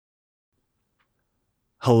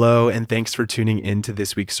Hello, and thanks for tuning in to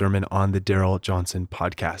this week's sermon on the Daryl Johnson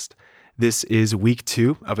podcast. This is week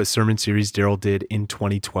 2 of a sermon series Daryl did in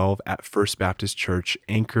 2012 at First Baptist Church,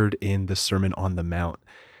 anchored in the Sermon on the Mount.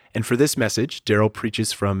 And for this message, Daryl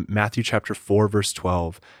preaches from Matthew chapter 4, verse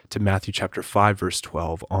 12 to Matthew chapter 5, verse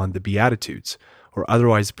 12 on the Beatitudes, or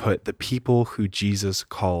otherwise put, the people who Jesus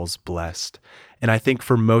calls blessed. And I think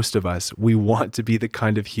for most of us, we want to be the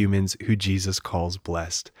kind of humans who Jesus calls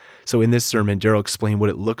blessed. So in this sermon, Daryl explained what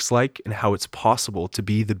it looks like and how it's possible to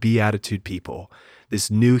be the Beatitude people, this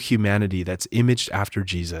new humanity that's imaged after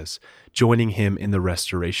Jesus, joining him in the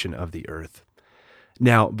restoration of the earth.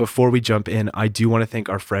 Now, before we jump in, I do want to thank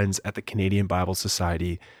our friends at the Canadian Bible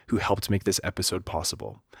Society who helped make this episode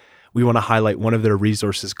possible. We want to highlight one of their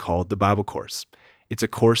resources called the Bible Course. It's a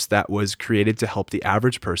course that was created to help the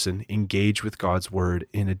average person engage with God's Word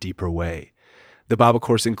in a deeper way. The Bible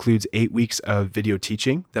Course includes 8 weeks of video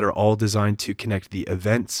teaching that are all designed to connect the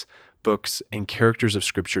events, books, and characters of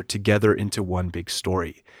Scripture together into one big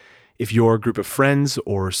story. If your group of friends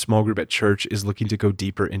or small group at church is looking to go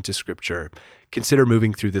deeper into Scripture, consider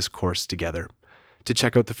moving through this course together. To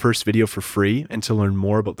check out the first video for free and to learn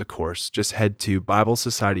more about the course, just head to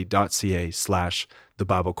biblesociety.ca/the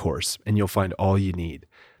Bible Course, and you'll find all you need.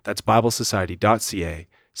 That's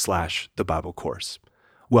biblesociety.ca/the Bible Course.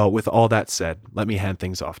 Well, with all that said, let me hand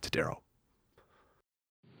things off to Daryl.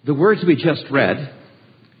 The words we just read,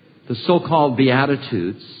 the so-called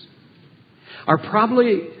Beatitudes, are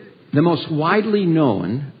probably the most widely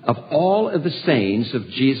known of all of the sayings of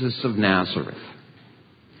Jesus of Nazareth.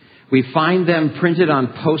 We find them printed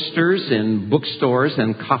on posters in bookstores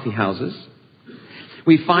and coffee houses.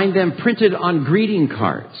 We find them printed on greeting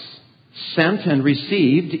cards, sent and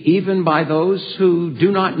received even by those who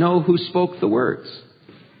do not know who spoke the words.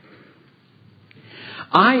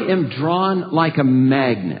 I am drawn like a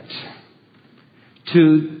magnet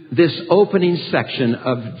to this opening section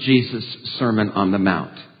of Jesus' Sermon on the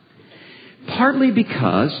Mount, partly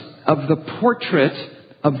because of the portrait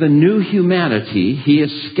of the new humanity he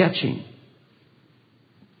is sketching.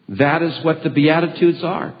 That is what the Beatitudes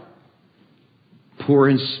are. Poor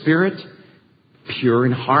in spirit, pure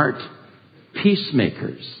in heart,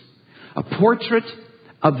 peacemakers. A portrait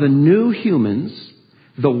of the new humans,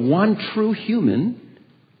 the one true human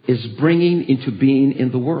is bringing into being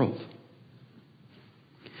in the world.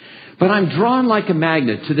 But I'm drawn like a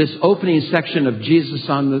magnet to this opening section of Jesus'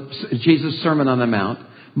 Sermon on the Mount,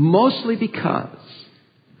 mostly because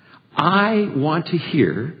I want to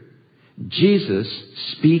hear Jesus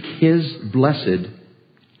speak his blessed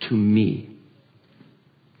to me.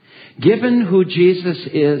 Given who Jesus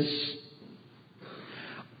is,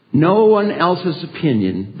 no one else's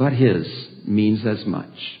opinion but his means as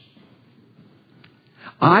much.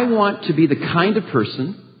 I want to be the kind of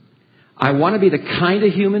person, I want to be the kind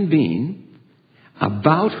of human being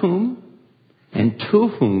about whom and to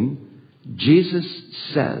whom Jesus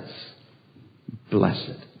says,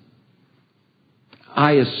 blessed.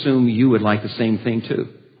 I assume you would like the same thing too.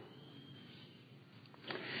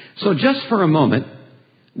 So just for a moment,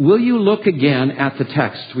 will you look again at the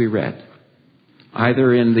text we read?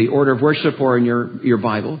 Either in the order of worship or in your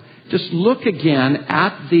Bible. Just look again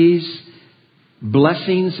at these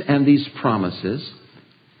blessings and these promises.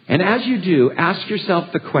 And as you do, ask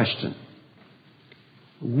yourself the question,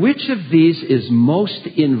 which of these is most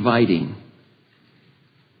inviting?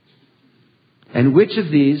 And which of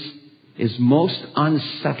these is most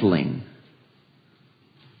unsettling?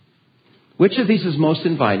 Which of these is most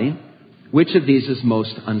inviting? Which of these is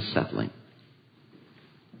most unsettling?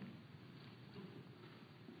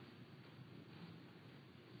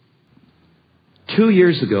 Two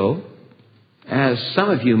years ago, as some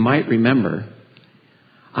of you might remember,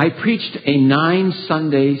 I preached a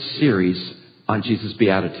 9-Sunday series on Jesus'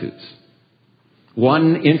 Beatitudes.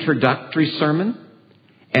 One introductory sermon,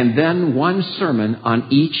 and then one sermon on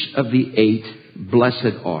each of the 8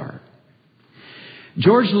 blessed are.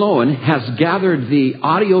 George Lowen has gathered the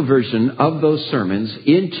audio version of those sermons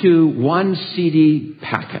into one CD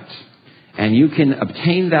packet. And you can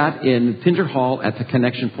obtain that in Pinder Hall at the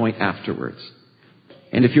connection point afterwards.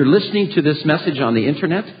 And if you're listening to this message on the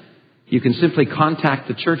internet, you can simply contact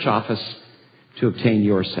the church office to obtain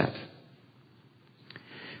your set.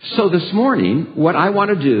 So this morning, what I want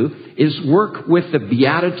to do is work with the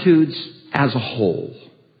Beatitudes as a whole.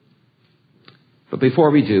 But before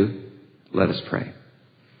we do, let us pray.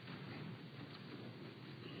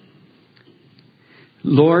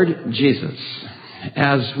 Lord Jesus,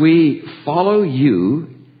 as we follow you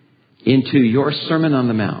into your Sermon on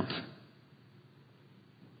the Mount,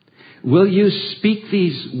 will you speak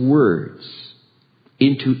these words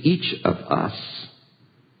into each of us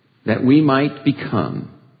that we might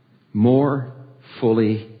become more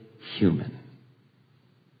fully human.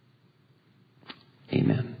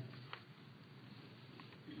 Amen.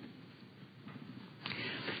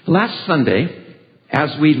 Last Sunday,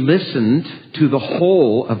 as we listened to the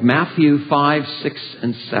whole of Matthew 5, 6,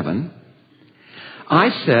 and 7,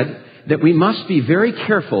 I said that we must be very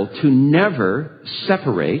careful to never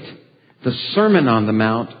separate the Sermon on the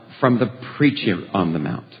Mount from the preacher on the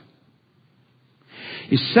Mount.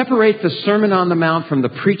 You separate the Sermon on the Mount from the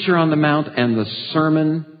preacher on the Mount, and the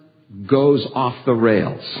sermon goes off the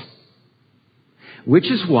rails.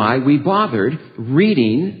 Which is why we bothered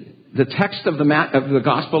reading the text of the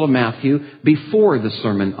Gospel of Matthew before the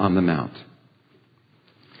Sermon on the Mount.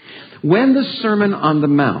 When the Sermon on the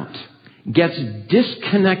Mount gets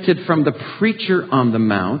disconnected from the preacher on the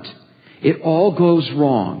Mount, it all goes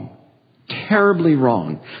wrong. Terribly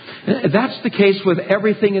wrong. That's the case with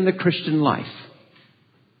everything in the Christian life.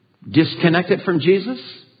 Disconnect it from Jesus,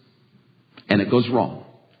 and it goes wrong.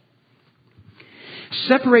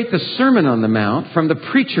 Separate the Sermon on the Mount from the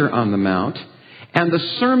preacher on the Mount, and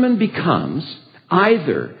the sermon becomes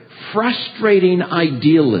either frustrating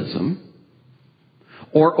idealism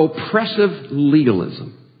or oppressive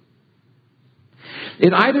legalism.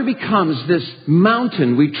 It either becomes this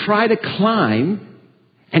mountain we try to climb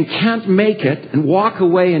and can't make it and walk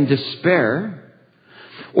away in despair,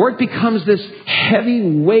 or it becomes this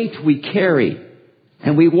heavy weight we carry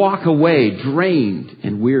and we walk away drained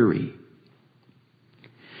and weary.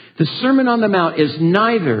 The Sermon on the Mount is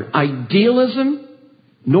neither idealism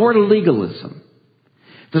nor legalism.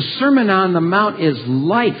 The Sermon on the Mount is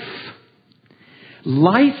life.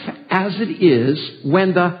 Life as it is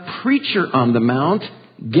when the preacher on the Mount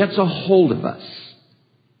gets a hold of us.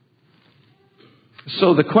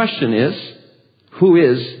 So the question is, who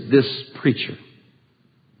is this preacher?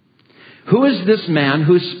 Who is this man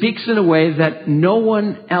who speaks in a way that no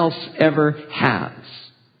one else ever has?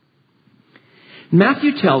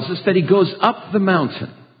 Matthew tells us that he goes up the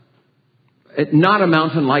mountain. Not a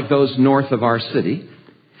mountain like those north of our city,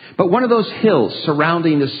 but one of those hills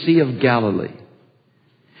surrounding the Sea of Galilee.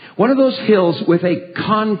 One of those hills with a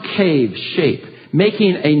concave shape,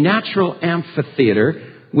 making a natural amphitheater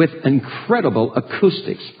with incredible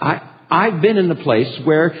acoustics. I've been in the place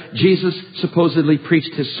where Jesus supposedly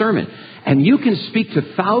preached his sermon, and you can speak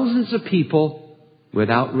to thousands of people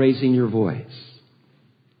without raising your voice.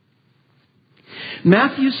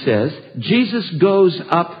 Matthew says Jesus goes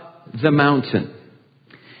up the mountain.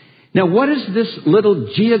 Now, what is this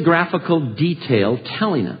little geographical detail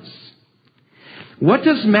telling us? What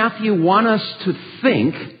does Matthew want us to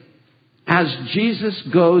think as Jesus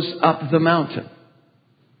goes up the mountain?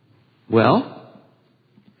 Well,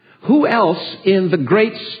 who else in the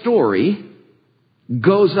great story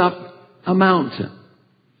goes up a mountain?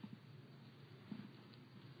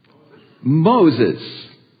 Moses,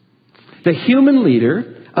 the human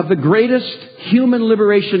leader of the greatest human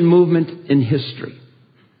liberation movement in history.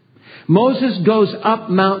 Moses goes up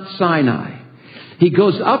Mount Sinai. He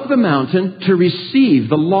goes up the mountain to receive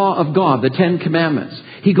the law of God, the Ten Commandments.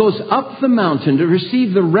 He goes up the mountain to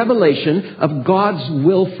receive the revelation of God's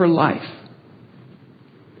will for life.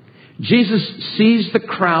 Jesus sees the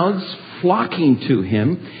crowds flocking to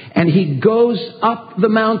him, and he goes up the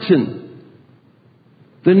mountain.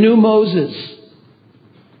 The new Moses,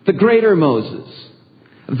 the greater Moses,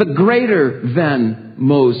 the greater than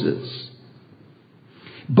Moses.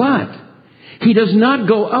 But he does not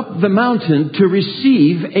go up the mountain to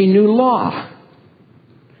receive a new law.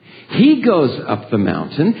 He goes up the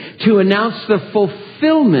mountain to announce the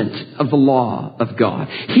fulfillment of the law of God.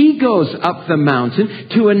 He goes up the mountain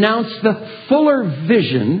to announce the fuller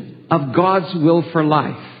vision of God's will for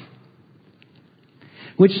life.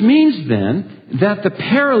 Which means then that the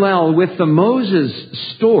parallel with the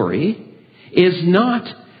Moses story is not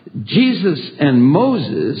Jesus and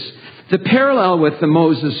Moses. The parallel with the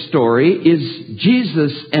Moses story is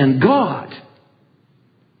Jesus and God.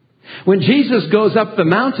 When Jesus goes up the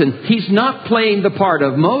mountain, he's not playing the part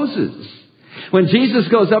of Moses. When Jesus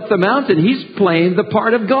goes up the mountain, he's playing the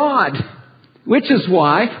part of God. Which is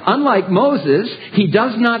why, unlike Moses, he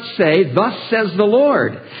does not say, "Thus says the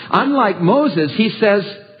Lord." Unlike Moses, he says,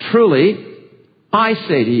 "Truly, I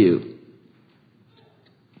say to you."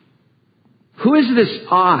 Who is this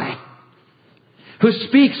I who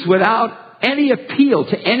speaks without any appeal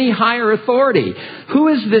to any higher authority? Who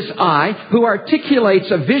is this I who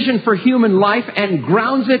articulates a vision for human life and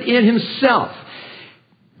grounds it in himself?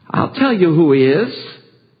 I'll tell you who he is.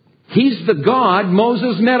 He's the God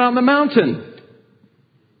Moses met on the mountain.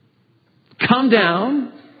 Come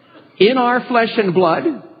down in our flesh and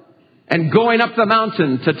blood and going up the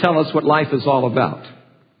mountain to tell us what life is all about.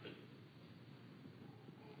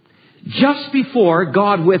 Just before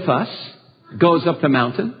God with us goes up the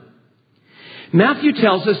mountain, Matthew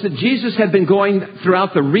tells us that Jesus had been going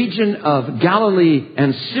throughout the region of Galilee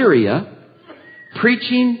and Syria,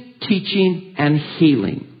 preaching, teaching, and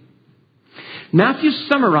healing. Matthew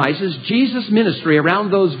summarizes Jesus' ministry around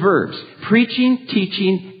those verbs: preaching,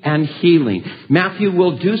 teaching, and healing. Matthew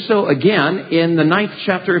will do so again in the 9th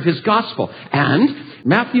chapter of his gospel. And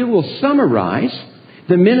Matthew will summarize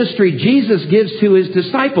the ministry Jesus gives to his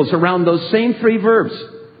disciples around those same 3 verbs: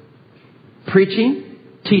 preaching,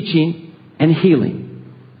 teaching, and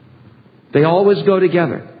healing. They always go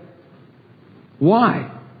together.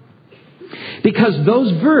 Why? Because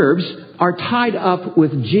those verbs are tied up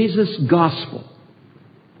with Jesus' gospel.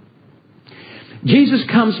 Jesus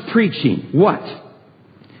comes preaching what?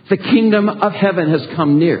 The kingdom of heaven has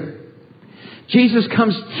come near. Jesus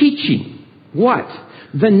comes teaching what?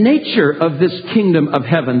 The nature of this kingdom of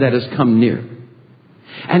heaven that has come near.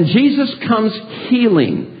 And Jesus comes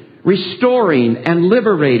healing, restoring and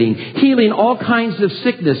liberating, healing all kinds of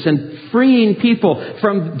sickness and freeing people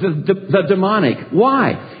from the demonic.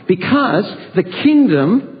 Why? Because the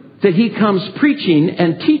kingdom that he comes preaching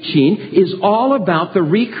and teaching is all about the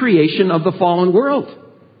recreation of the fallen world.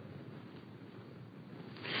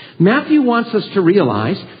 Matthew wants us to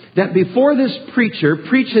realize that before this preacher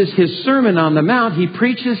preaches his Sermon on the Mount, he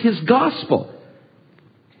preaches his gospel.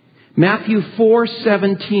 Matthew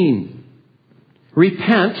 4:17.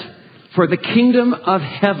 Repent, for the kingdom of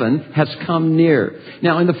heaven has come near.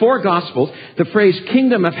 Now, in the 4 Gospels, the phrase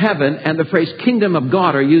kingdom of heaven and the phrase kingdom of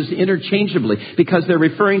God are used interchangeably because they're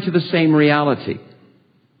referring to the same reality.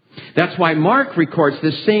 That's why Mark records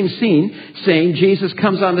this same scene, saying Jesus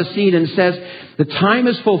comes on the scene and says, the time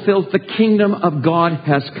is fulfilled, the kingdom of God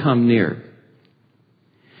has come near.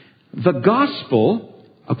 The gospel,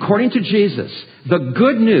 according to Jesus, the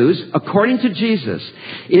good news, according to Jesus,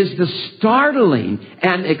 is the startling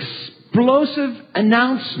and explosive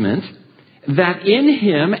announcement that in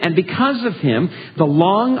him and because of him, the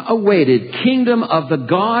long-awaited kingdom of the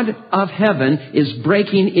God of heaven is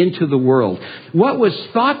breaking into the world. What was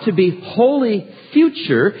thought to be wholly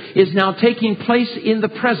future is now taking place in the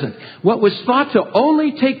present. What was thought to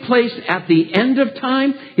only take place at the end of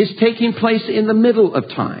time is taking place in the middle of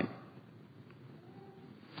time.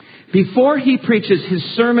 Before he preaches his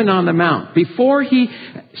Sermon on the Mount, before he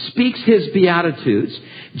speaks his Beatitudes,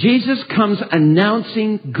 Jesus comes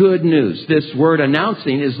announcing good news. This word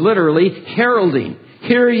announcing is literally heralding.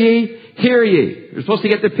 Hear ye, hear ye. You're supposed to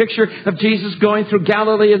get the picture of Jesus going through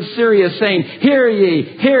Galilee and Syria saying, hear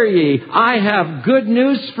ye, I have good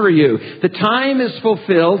news for you. The time is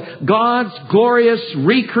fulfilled. God's glorious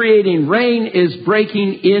recreating reign is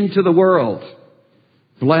breaking into the world.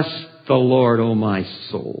 Bless the Lord, O my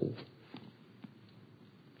soul.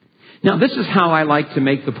 Now, this is how I like to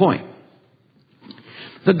make the point.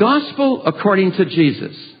 The gospel, according to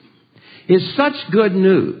Jesus, is such good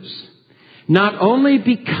news, not only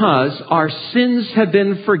because our sins have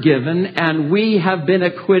been forgiven and we have been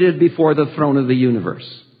acquitted before the throne of the universe.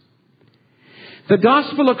 The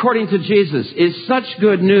gospel, according to Jesus, is such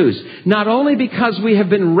good news, not only because we have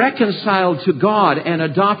been reconciled to God and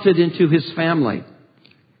adopted into his family.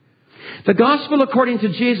 The gospel, according to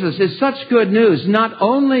Jesus, is such good news, not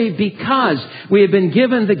only because we have been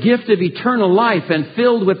given the gift of eternal life and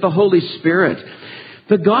filled with the Holy Spirit.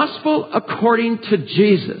 The gospel, according to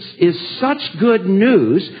Jesus, is such good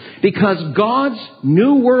news because God's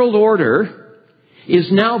new world order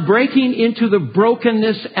is now breaking into the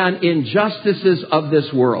brokenness and injustices of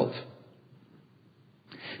this world.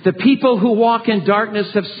 The people who walk in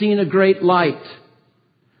darkness have seen a great light.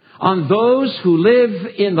 On those who live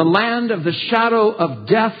in the land of the shadow of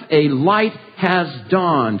death, a light has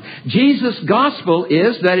dawned. Jesus' gospel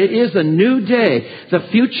is that it is a new day. The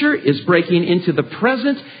future is breaking into the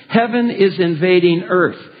present. Heaven is invading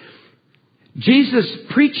earth. Jesus'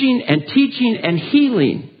 preaching and teaching and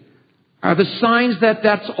healing are the signs that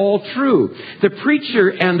that's all true. The preacher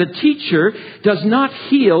and the teacher does not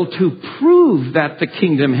heal to prove that the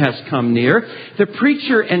kingdom has come near. The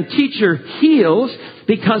preacher and teacher heals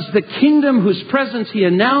because the kingdom whose presence he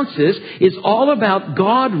announces is all about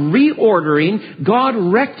God reordering, God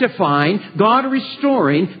rectifying, God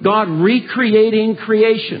restoring, God recreating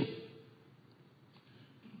creation.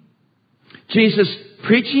 Jesus'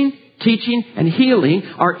 preaching, teaching, and healing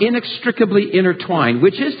are inextricably intertwined,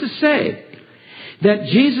 which is to say that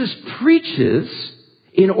Jesus preaches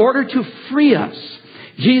in order to free us.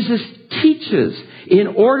 Jesus teaches in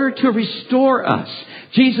order to restore us.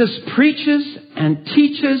 Jesus preaches and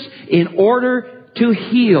teaches in order to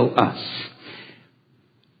heal us.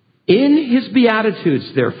 In his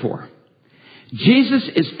Beatitudes, therefore, Jesus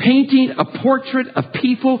is painting a portrait of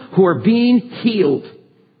people who are being healed.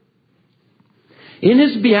 In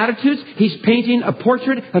his Beatitudes, he's painting a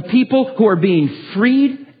portrait of people who are being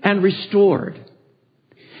freed and restored.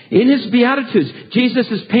 In his Beatitudes, Jesus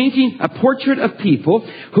is painting a portrait of people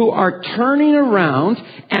who are turning around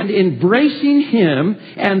and embracing him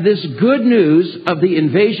and this good news of the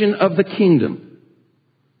invasion of the kingdom.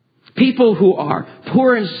 People who are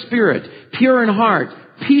poor in spirit, pure in heart,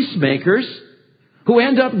 peacemakers, who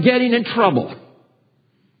end up getting in trouble.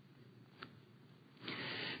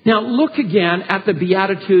 Now look again at the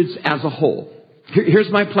Beatitudes as a whole. Here's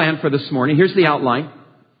my plan for this morning. Here's the outline.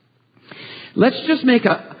 Let's just make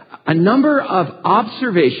a number of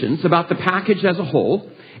observations about the package as a whole,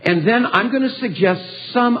 and then I'm going to suggest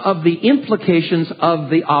some of the implications of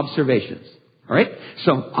the observations. All right?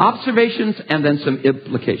 So observations and then some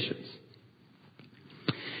implications.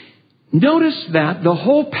 Notice that the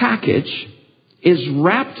whole package is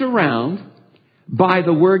wrapped around by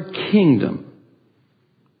the word kingdom.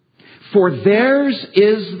 For theirs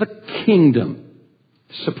is the kingdom.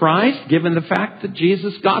 Surprised, given the fact that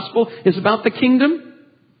Jesus' gospel is about the kingdom?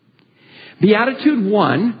 Beatitude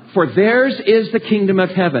 1, for theirs is the kingdom of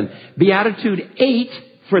heaven. Beatitude 8,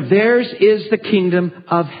 for theirs is the kingdom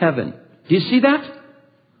of heaven. Do you see that?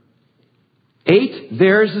 8,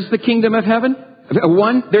 theirs is the kingdom of heaven.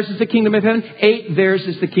 1, theirs is the kingdom of heaven. 8, theirs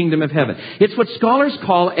is the kingdom of heaven. It's what scholars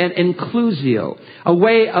call an inclusio, a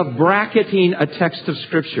way of bracketing a text of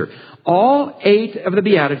Scripture. All 8 of the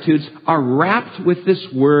Beatitudes are wrapped with this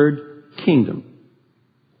word kingdom.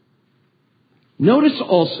 Notice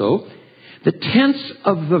also the tense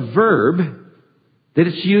of the verb that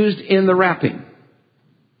it's used in the wrapping.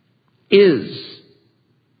 Is.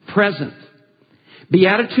 Present.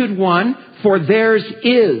 Beatitude 1, for theirs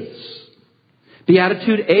is.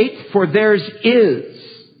 Beatitude 8, for theirs is.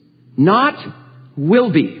 Not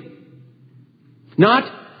will be.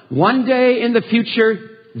 Not one day in the future,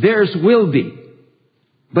 theirs will be.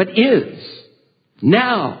 But is.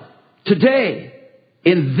 Now. Today.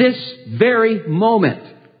 In this very moment.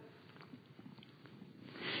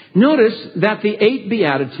 Notice that the 8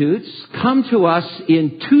 Beatitudes come to us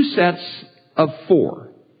in 2 sets of 4.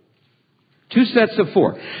 2 sets of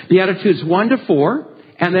 4. Beatitudes 1 to 4,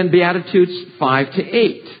 and then Beatitudes 5 to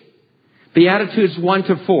 8. Beatitudes 1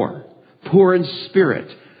 to 4, poor in spirit,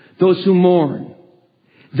 those who mourn,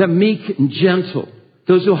 the meek and gentle,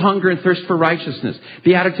 those who hunger and thirst for righteousness.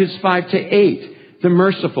 Beatitudes 5 to 8, the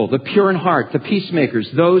merciful, the pure in heart, the peacemakers,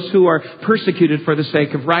 those who are persecuted for the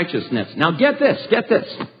sake of righteousness. Now get this.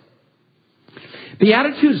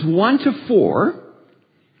 Beatitudes 1 to 4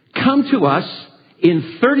 come to us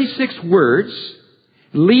in 36 words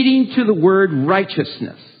leading to the word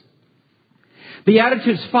righteousness.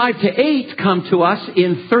 Beatitudes 5 to 8 come to us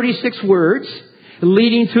in 36 words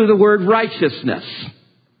leading to the word righteousness.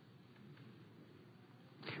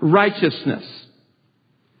 Righteousness.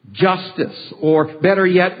 Justice, or better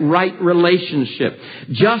yet, right relationship.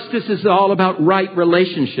 Justice is all about right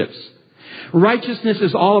relationships. Righteousness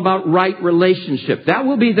is all about right relationship. That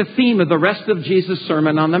will be the theme of the rest of Jesus'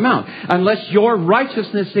 Sermon on the Mount. Unless your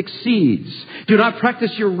righteousness exceeds, do not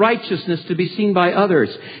practice your righteousness to be seen by others.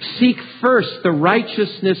 Seek first the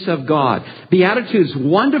righteousness of God. Beatitudes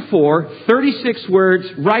 1 to 4, 36 words,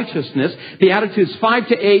 righteousness. Beatitudes 5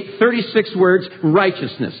 to 8, 36 words,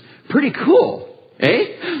 righteousness. Pretty cool.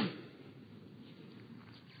 Eh?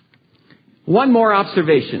 One more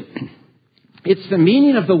observation. It's the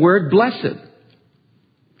meaning of the word blessed.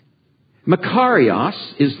 Makarios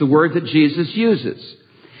is the word that Jesus uses.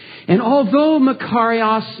 And although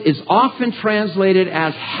Makarios is often translated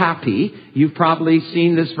as happy, you've probably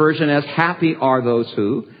seen this version as happy are those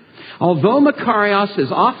who. Although Makarios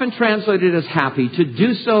is often translated as happy, to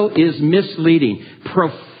do so is misleading.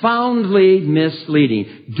 Profoundly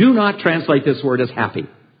misleading. Do not translate this word as happy.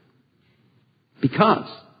 Because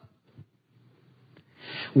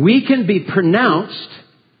we can be pronounced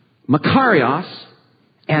Makarios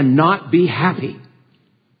and not be happy.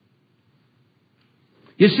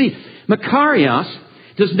 You see, Makarios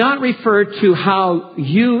does not refer to how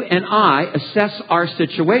you and I assess our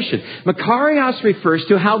situation. Makarios refers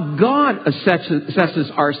to how God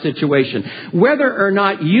assesses our situation. Whether or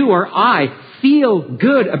not you or I feel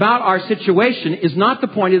good about our situation is not the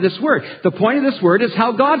point of this word. The point of this word is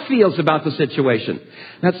how God feels about the situation.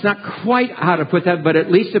 That's not quite how to put that, but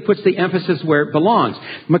at least it puts the emphasis where it belongs.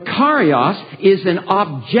 Makarios is an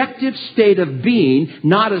objective state of being,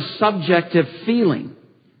 not a subjective feeling.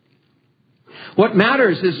 What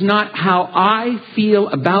matters is not how I feel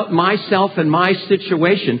about myself and my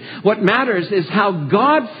situation. What matters is how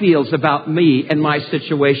God feels about me and my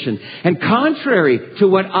situation. And contrary to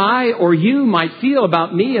what I or you might feel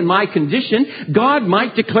about me and my condition, God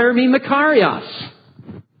might declare me Makarios.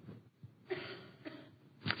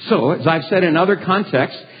 So, as I've said in other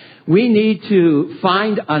contexts, we need to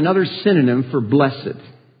find another synonym for blessed.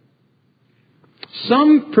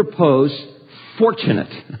 Some propose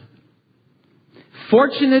fortunate.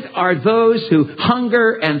 Fortunate are those who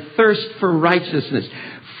hunger and thirst for righteousness.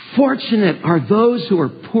 Fortunate are those who are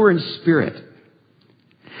poor in spirit.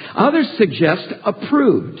 Others suggest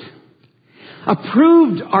approved.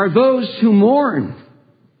 Approved are those who mourn.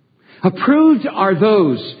 Approved are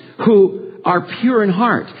those who are pure in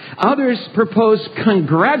heart. Others propose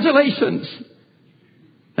congratulations.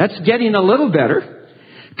 That's getting a little better.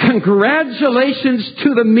 Congratulations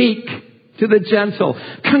to the meek, to the gentle.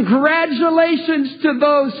 Congratulations to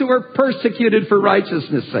those who are persecuted for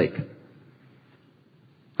righteousness' sake.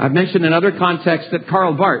 I've mentioned in other contexts that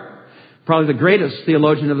Karl Barth, probably the greatest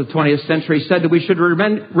theologian of the 20th century, said that we should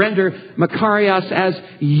render Makarios as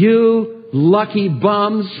you lucky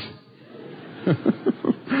bums.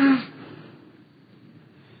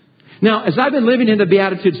 Now, as I've been living in the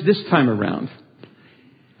Beatitudes this time around,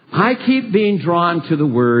 I keep being drawn to the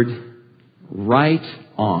word right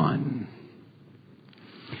on.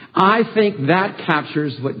 I think that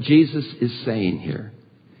captures what Jesus is saying here.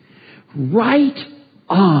 Right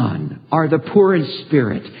on are the poor in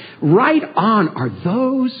spirit. Right on are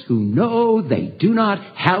those who know they do not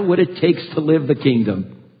have what it takes to live the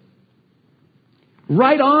kingdom.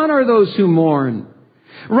 Right on are those who mourn.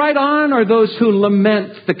 Right on are those who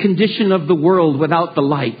lament the condition of the world without the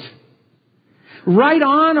light. Right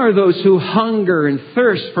on are those who hunger and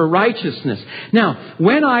thirst for righteousness. Now,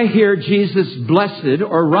 when I hear Jesus blessed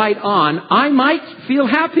or right on, I might feel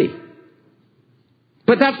happy.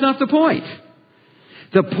 But that's not the point.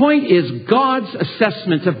 The point is God's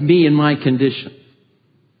assessment of me and my condition.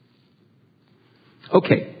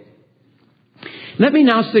 Okay. Let me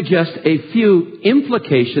now suggest a few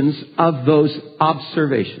implications of those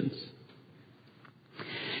observations.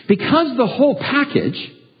 Because the whole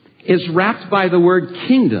package is wrapped by the word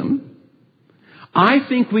kingdom, I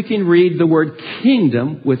think we can read the word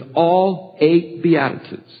kingdom with all 8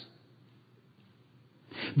 Beatitudes.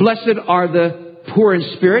 Blessed are the poor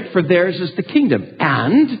in spirit, for theirs is the kingdom.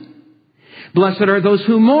 And blessed are those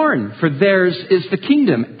who mourn, for theirs is the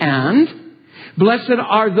kingdom. And blessed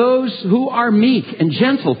are those who are meek and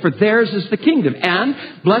gentle, for theirs is the kingdom.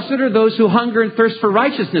 And blessed are those who hunger and thirst for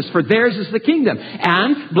righteousness, for theirs is the kingdom.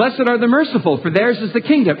 And blessed are the merciful, for theirs is the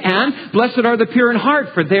kingdom. And blessed are the pure in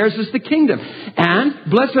heart, for theirs is the kingdom. And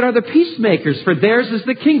blessed are the peacemakers, for theirs is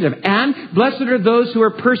the kingdom. And blessed are those who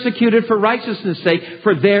are persecuted for righteousness' sake,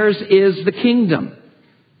 for theirs is the kingdom.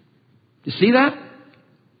 You see that?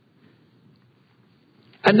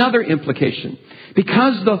 Another implication.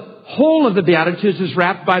 Because the whole of the Beatitudes is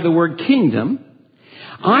wrapped by the word kingdom,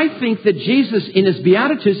 I think that Jesus in his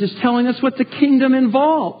Beatitudes is telling us what the kingdom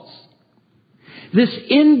involves. This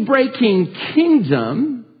inbreaking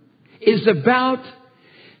kingdom is about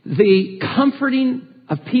the comforting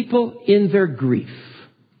of people in their grief.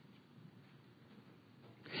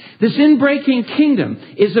 This inbreaking kingdom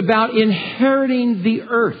is about inheriting the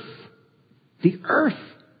earth. The earth.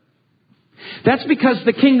 That's because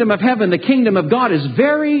the kingdom of heaven, the kingdom of God, is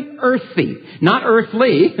very earthy. Not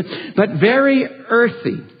earthly, but very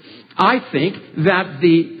earthy. I think that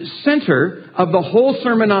the center of the whole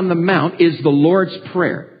Sermon on the Mount is the Lord's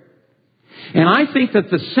Prayer. And I think that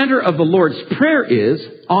the center of the Lord's Prayer is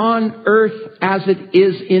on earth as it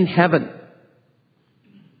is in heaven.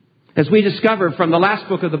 As we discover from the last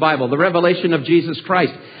book of the Bible, the revelation of Jesus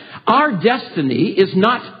Christ, our destiny is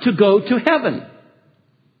not to go to heaven.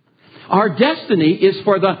 Our destiny is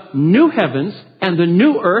for the new heavens and the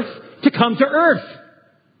new earth to come to earth.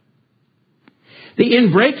 The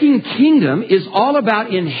inbreaking kingdom is all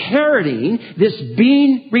about inheriting this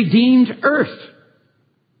being redeemed earth.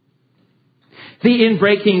 The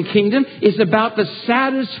inbreaking kingdom is about the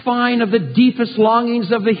satisfying of the deepest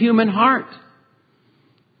longings of the human heart.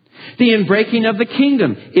 The inbreaking of the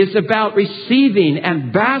kingdom is about receiving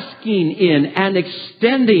and basking in and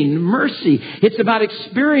extending mercy. It's about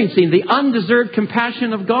experiencing the undeserved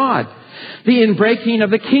compassion of God. The inbreaking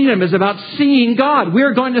of the kingdom is about seeing God.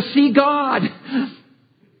 We're going to see God.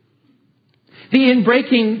 The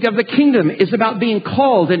inbreaking of the kingdom is about being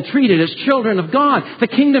called and treated as children of God. The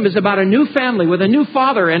kingdom is about a new family with a new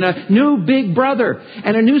father and a new big brother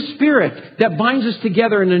and a new spirit that binds us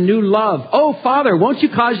together in a new love. Oh, Father, won't you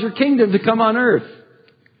cause your kingdom to come on earth?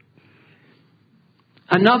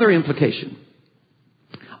 Another implication.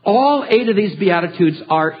 All 8 of these Beatitudes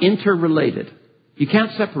are interrelated. You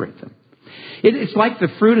can't separate them. It's like the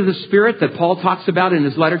fruit of the Spirit that Paul talks about in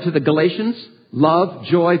his letter to the Galatians. Love,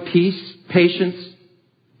 joy, peace, patience,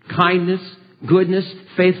 kindness, goodness,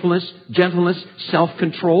 faithfulness, gentleness,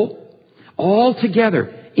 self-control. All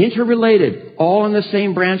together, interrelated, all in the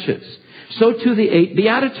same branches. So too the 8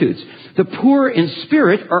 Beatitudes. The poor in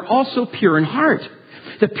spirit are also pure in heart.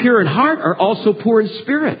 The pure in heart are also poor in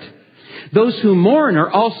spirit. Those who mourn are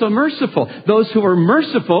also merciful. Those who are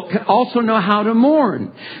merciful can also know how to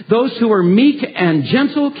mourn. Those who are meek and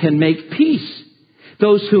gentle can make peace.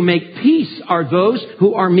 Those who make peace are those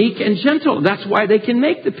who are meek and gentle. That's why they can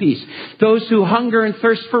make the peace. Those who hunger and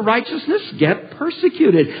thirst for righteousness get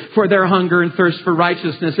persecuted for their hunger and thirst for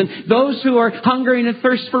righteousness. And those who are hungering and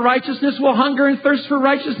thirst for righteousness will hunger and thirst for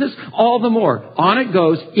righteousness all the more. On it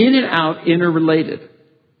goes, in and out, interrelated.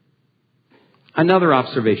 Another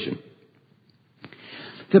observation.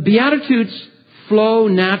 The Beatitudes flow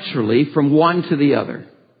naturally from one to the other.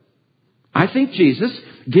 I think Jesus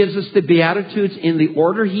gives us the Beatitudes in the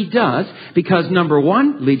order he does because number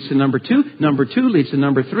 1 leads to number 2, number 2 leads to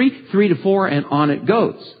number 3, 3 to 4, and on it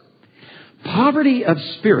goes. Poverty of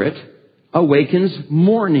spirit awakens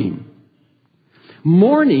mourning.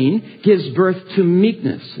 Mourning gives birth to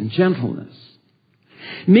meekness and gentleness.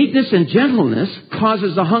 Meekness and gentleness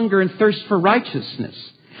causes a hunger and thirst for righteousness.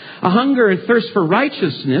 A hunger and thirst for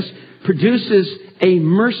righteousness produces a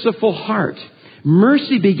merciful heart.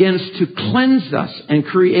 Mercy begins to cleanse us and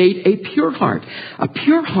create a pure heart. A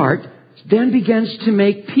pure heart then begins to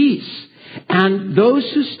make peace. And those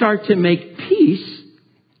who start to make peace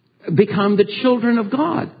become the children of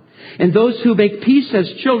God. And those who make peace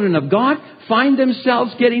as children of God find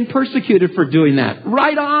themselves getting persecuted for doing that.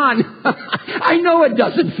 Right on! I know it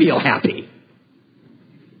doesn't feel happy.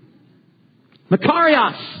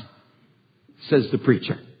 Makarios, says the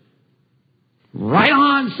preacher. Right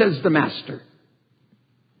on, says the master.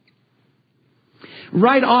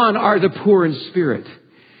 Right on are the poor in spirit.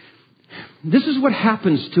 This is what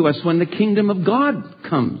happens to us when the kingdom of God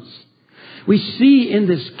comes. We see in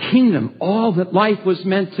this kingdom all that life was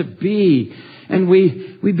meant to be. And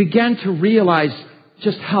we begin to realize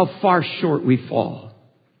just how far short we fall.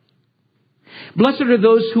 Blessed are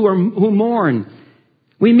those who mourn.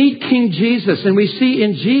 We meet King Jesus and we see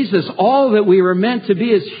in Jesus all that we were meant to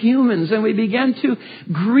be as humans. And we begin to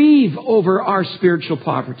grieve over our spiritual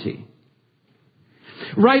poverty.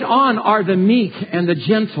 Right on are the meek and the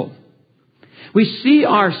gentle. We see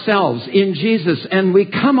ourselves in Jesus and we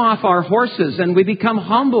come off our horses and we become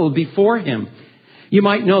humble before Him. You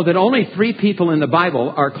might know that only 3 people in the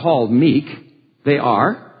Bible are called meek. They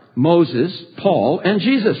are Moses, Paul, and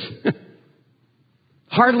Jesus.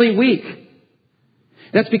 Hardly weak.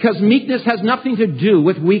 That's because meekness has nothing to do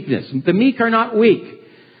with weakness. The meek are not weak.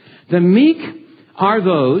 The meek are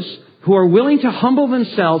those who are willing to humble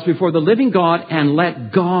themselves before the living God and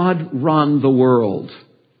let God run the world.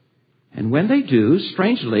 And when they do,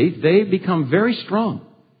 strangely, they become very strong.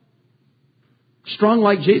 Strong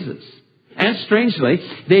like Jesus. And strangely,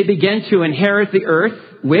 they begin to inherit the earth,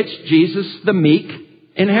 which Jesus, the meek,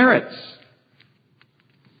 inherits.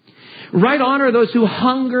 Right on are those who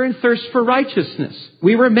hunger and thirst for righteousness.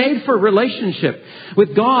 We were made for relationship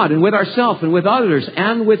with God and with ourselves and with others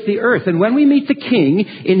and with the earth. And when we meet the King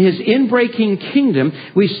in His inbreaking kingdom,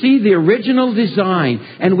 we see the original design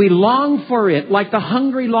and we long for it like the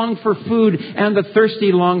hungry long for food and the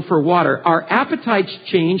thirsty long for water. Our appetites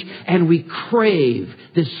change and we crave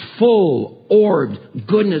this full, orbed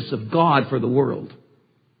goodness of God for the world.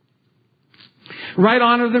 Right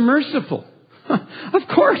on are the merciful. Of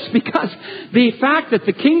course, because the fact that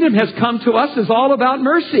the kingdom has come to us is all about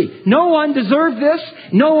mercy. No one deserved this.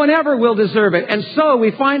 No one ever will deserve it. And so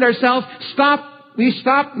we find ourselves we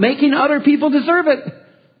stop making other people deserve it.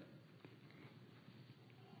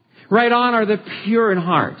 Right on are the pure in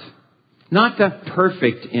heart. Not the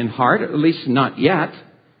perfect in heart, at least not yet.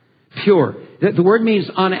 Pure. The word means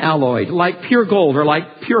unalloyed, like pure gold or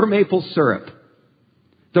like pure maple syrup.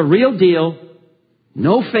 The real deal.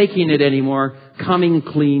 No faking it anymore, coming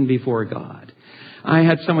clean before God. I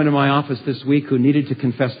had someone in my office this week who needed to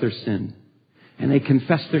confess their sin. And they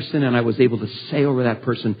confessed their sin and I was able to say over that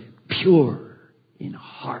person, pure in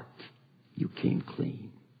heart, you came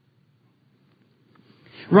clean.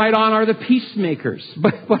 Right on are the peacemakers.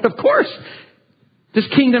 But of course, this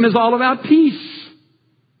kingdom is all about peace.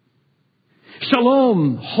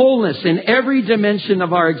 Shalom, wholeness in every dimension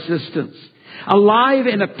of our existence. Alive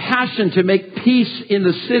in a passion to make peace in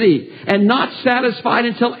the city and not satisfied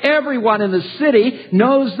until everyone in the city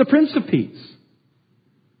knows the Prince of Peace.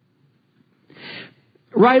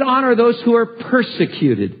 Right on are those who are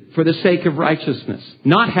persecuted for the sake of righteousness.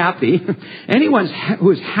 Not happy. Anyone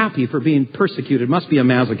who is happy for being persecuted must be a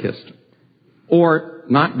masochist. Or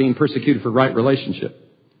not being persecuted for right relationship.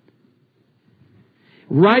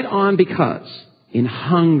 Right on because in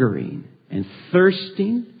hungering and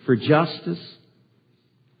thirsting for justice,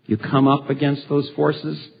 you come up against those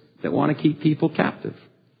forces that want to keep people captive.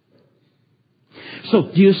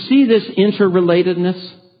 So, do you see this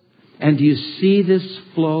interrelatedness? And do you see this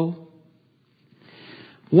flow?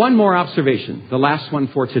 One more observation, the last one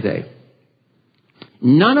for today.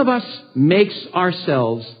 None of us makes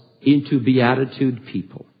ourselves into Beatitude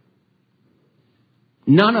people.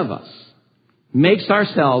 None of us makes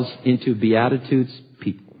ourselves into Beatitudes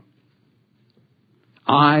people.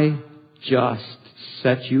 I just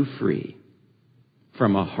set you free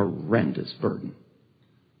from a horrendous burden.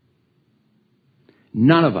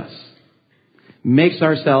 None of us makes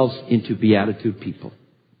ourselves into Beatitude people.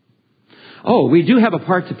 Oh, we do have a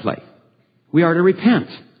part to play. We are to repent.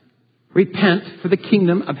 Repent, for the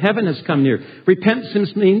kingdom of heaven has come near.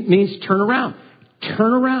 Repentance means turn around.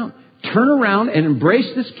 Turn around. Turn around and embrace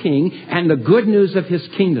this king and the good news of his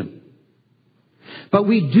kingdom. But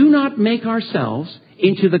we do not make ourselves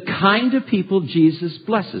into the kind of people Jesus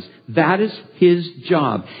blesses. That is his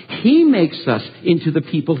job. He makes us into the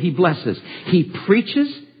people he blesses. He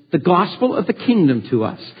preaches the gospel of the kingdom to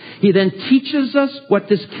us. He then teaches us what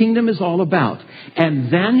this kingdom is all about.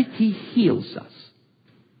 And then he heals us.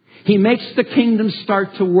 He makes the kingdom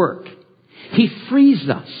start to work. He frees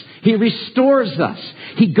us. He restores us.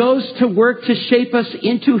 He goes to work to shape us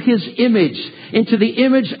into his image, into the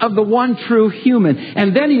image of the one true human.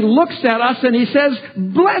 And then he looks at us and he says,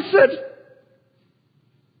 blessed!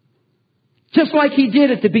 Just like he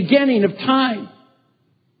did at the beginning of time,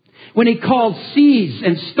 when he called seas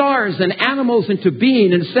and stars and animals into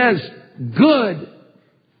being and says, good.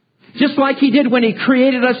 Just like he did when he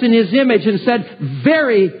created us in his image and said,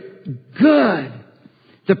 very good.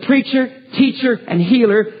 The preacher, teacher, and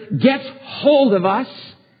healer gets hold of us,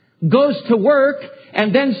 goes to work,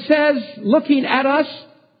 and then says, looking at us,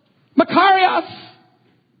 Makarios!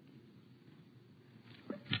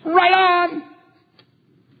 Right on!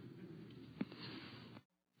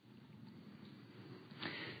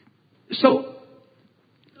 So,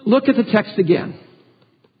 look at the text again.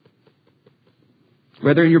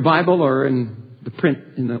 Whether in your Bible or in the print,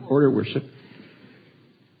 in the order of worship.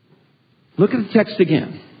 Look at the text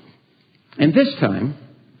again. And this time,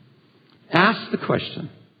 ask the question,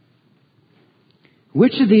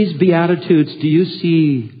 which of these Beatitudes do you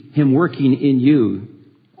see him working in you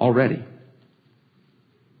already?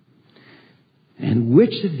 And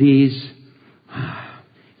which of these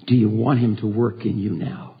do you want him to work in you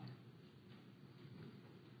now?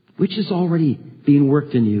 Which is already being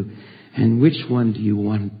worked in you, and which one do you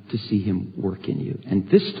want to see him work in you? And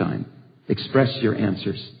this time, express your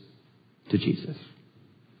answers to Jesus.